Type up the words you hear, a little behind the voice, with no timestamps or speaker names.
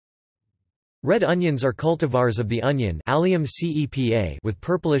Red onions are cultivars of the onion Allium cepa with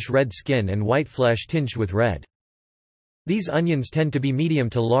purplish-red skin and white flesh tinged with red. These onions tend to be medium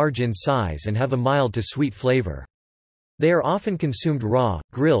to large in size and have a mild to sweet flavor. They are often consumed raw,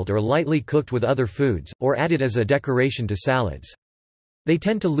 grilled or lightly cooked with other foods, or added as a decoration to salads. They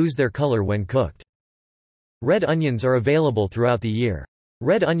tend to lose their color when cooked. Red onions are available throughout the year.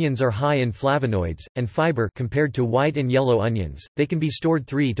 Red onions are high in flavonoids and fiber compared to white and yellow onions. They can be stored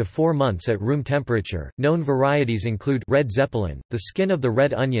 3 to 4 months at room temperature. Known varieties include red Zeppelin. The skin of the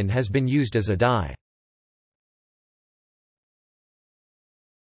red onion has been used as a dye.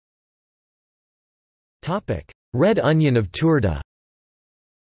 Topic: Red onion of Turda.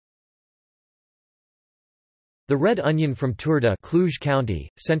 The red onion from Turda, Cluj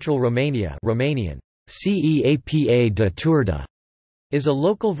County, Central Romania, Romanian Ceapa de Turda, is a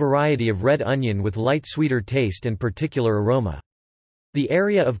local variety of red onion with light sweeter taste and particular aroma. The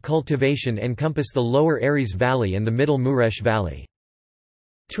area of cultivation encompass the lower Ares Valley and the middle Mureș Valley.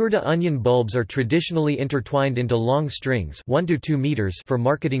 Turda onion bulbs are traditionally intertwined into long strings 1 to 2 meters for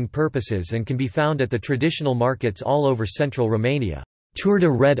marketing purposes and can be found at the traditional markets all over central Romania. Turda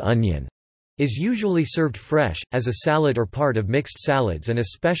red onion is usually served fresh, as a salad or part of mixed salads and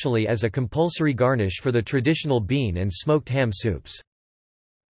especially as a compulsory garnish for the traditional bean and smoked ham soups.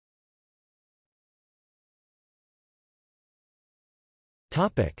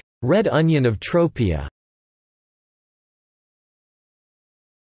 Red onion of Tropea.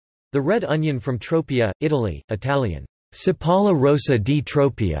 The red onion from Tropea, Italy, Italian Cipolla rossa di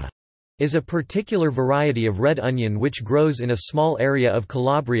Tropea, is a particular variety of red onion which grows in a small area of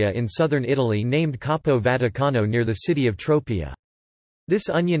Calabria in southern Italy named Capo Vaticano near the city of Tropea. This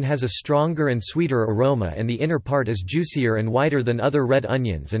onion has a stronger and sweeter aroma and the inner part is juicier and whiter than other red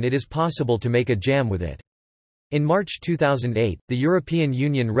onions, and it is possible to make a jam with it. In March 2008, the European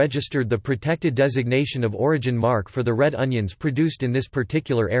Union registered the protected designation of origin mark for the red onions produced in this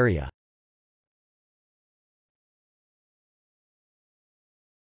particular area.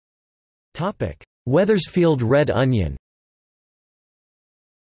 Wethersfield red onion.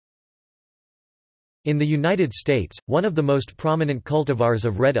 In the United States, one of the most prominent cultivars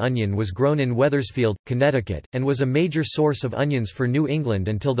of red onion was grown in Wethersfield, Connecticut, and was a major source of onions for New England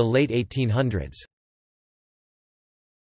until the late 1800s.